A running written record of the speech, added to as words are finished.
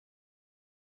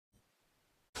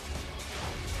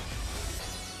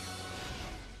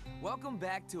Welcome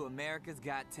back to America's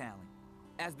Got Talent.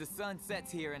 As the sun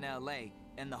sets here in LA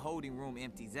and the holding room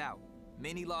empties out,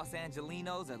 many Los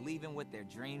Angelinos are leaving with their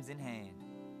dreams in hand.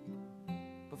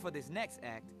 But for this next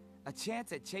act, a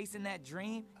chance at chasing that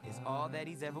dream is all that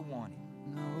he's ever wanted.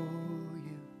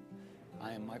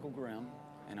 I am Michael Grimm,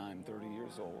 and I'm 30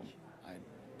 years old. I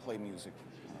play music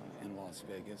in Las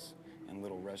Vegas, in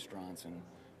little restaurants and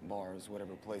bars,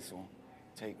 whatever place will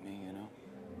take me, you know.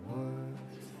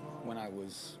 When I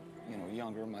was,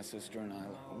 younger, my sister and I,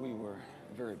 we were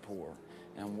very poor,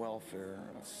 and welfare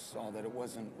saw that it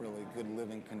wasn't really good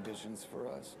living conditions for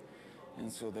us.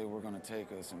 And so they were going to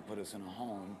take us and put us in a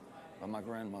home, but my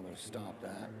grandmother stopped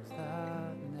that.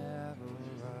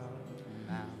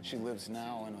 She lives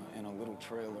now in a little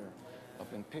trailer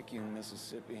up in Picayune,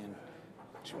 Mississippi, and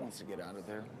she wants to get out of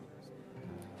there.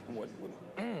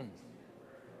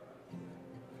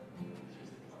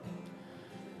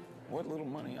 What little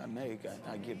money I make,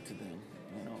 I give to them,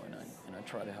 and I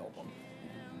try to help them.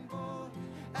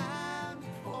 I'd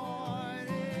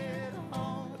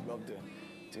love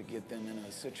to get them in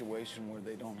a situation where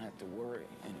they don't have to worry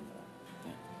anymore.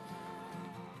 Yeah.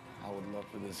 I would love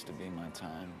for this to be my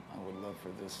time. I would love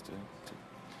for this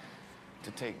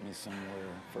to take me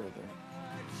somewhere further.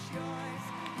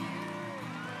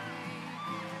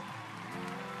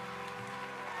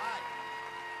 Hi.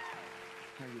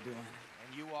 How you doing?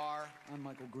 And you are? I'm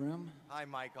Michael Grimm. Hi,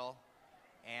 Michael.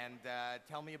 And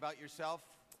tell me about yourself.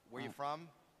 Where you from?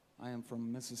 I am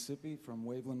from Mississippi, from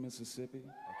Waveland, Mississippi.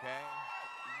 Okay.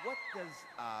 What does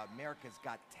America's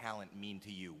Got Talent mean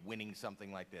to you, winning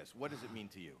something like this? What does it mean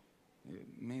to you? It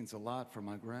means a lot for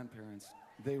my grandparents.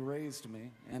 They raised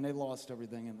me, and they lost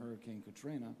everything in Hurricane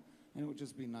Katrina, and it would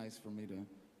just be nice for me to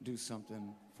do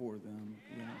something for them,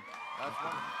 That's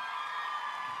wonderful.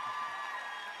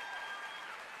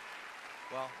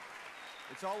 Well,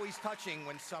 it's always touching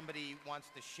when somebody wants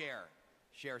to share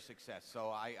success. So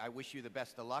I wish you the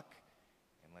best of luck,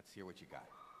 and let's hear what you got.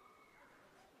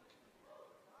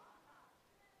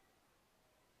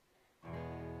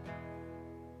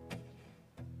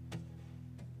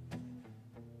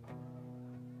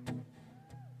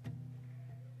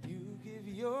 You give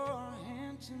your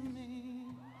hand to me,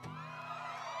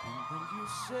 and then you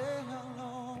say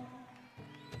hello,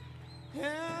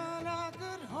 and I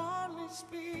could hardly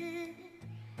speak.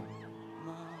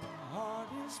 My heart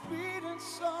is beating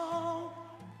so,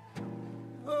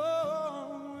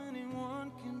 oh,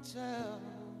 anyone can tell.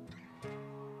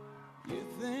 You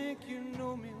think you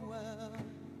know me well,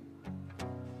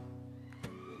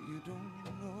 but you don't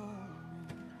know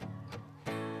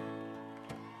me.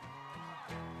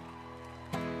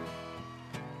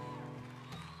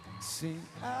 See,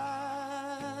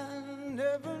 I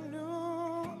never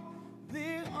knew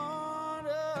the art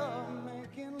of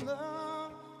making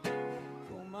love,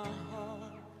 for my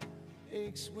heart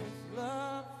aches with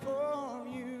love for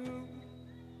you.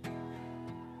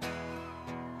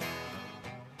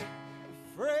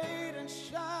 Afraid and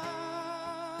shy,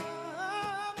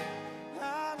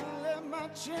 I let my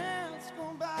chance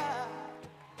go by,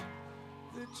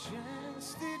 the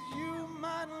chance that you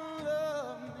might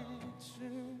love me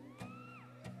too.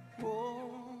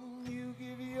 Oh, you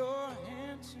give your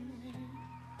hand to me,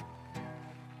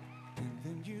 and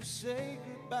then you say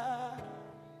goodbye.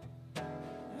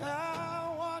 I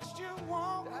watched you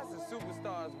walk. That's a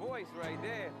superstar's voice right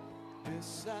there.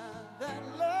 Beside that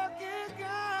lucky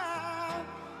guy.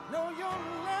 No, you'll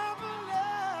never,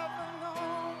 never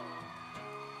know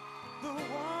the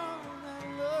one that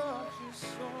loves you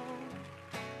so.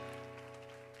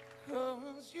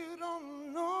 'Cause you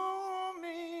don't know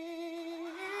me.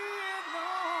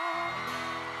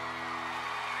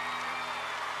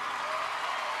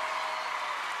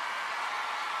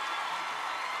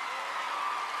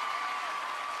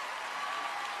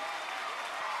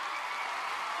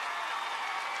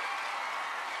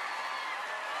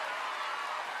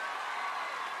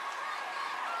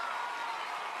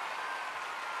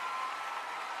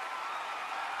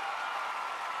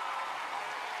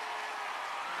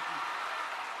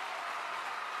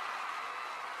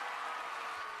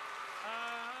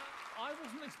 I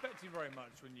wasn't expecting very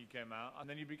much when you came out, and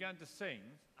then you began to sing,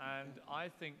 and I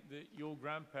think that your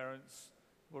grandparents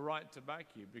were right to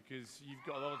back you because you've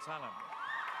got a lot of talent.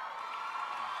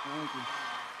 Thank you.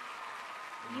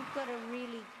 You've got a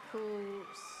really cool,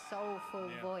 soulful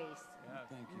voice. Yeah.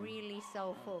 Thank you. Really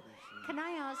soulful. Can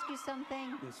I ask you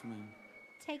something? Yes, ma'am.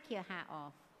 Take your hat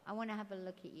off. I want to have a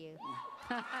look at you.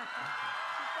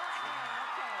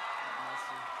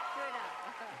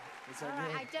 All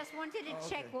right, I just wanted to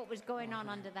check what was going on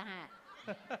under the hat.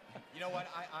 You know what?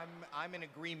 I'm in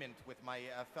agreement with my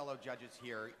fellow judges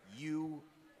here. You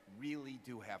really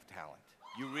do have talent.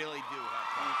 You really do have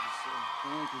talent. Thank you, sir.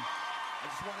 Thank you. I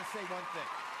just want to say one thing.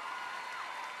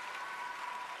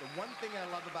 The one thing I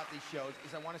love about these shows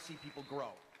is I want to see people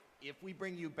grow. If we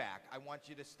bring you back, I want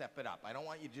you to step it up. I don't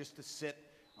want you just to sit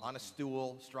on a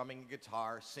stool, strumming a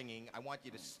guitar, singing. I want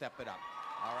you to step it up.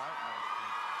 All right?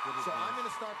 So I'm going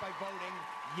to start by voting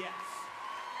yes.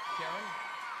 Sharon?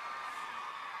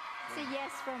 It's a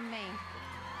yes from me.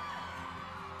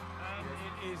 And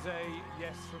it is a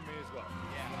yes from me as well.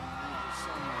 Yeah. Thank you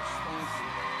so much. Thank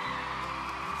you.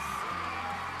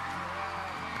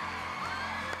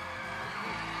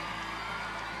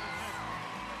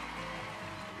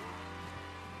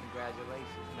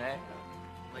 Congratulations, man.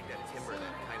 Like that timbre,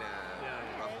 that kind of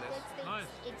roughness.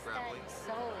 It's gravelly. that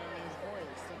soul in his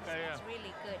voice. It's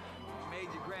really good. You made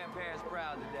your grandparents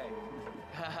proud today.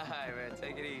 All right, man,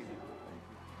 take it easy.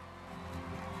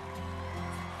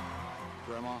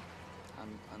 Grandma,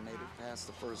 I made it past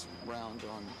the first round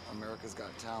on America's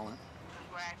Got Talent.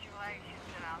 Congratulations,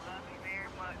 and I love you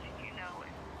very much, and you know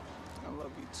it. I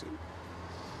love you too.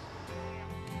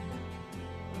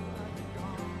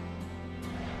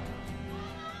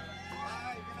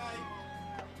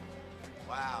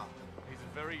 Wow. He's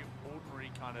a very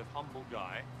ordinary kind of humble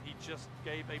guy. He just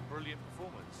gave a brilliant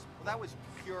performance. Well, that was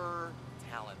pure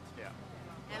talent. Yeah.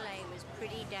 LA was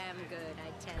pretty damn good,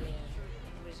 I tell you.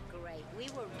 It was great. We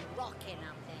were rocking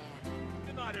up there.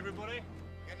 Good night, everybody.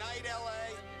 Good night,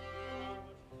 LA.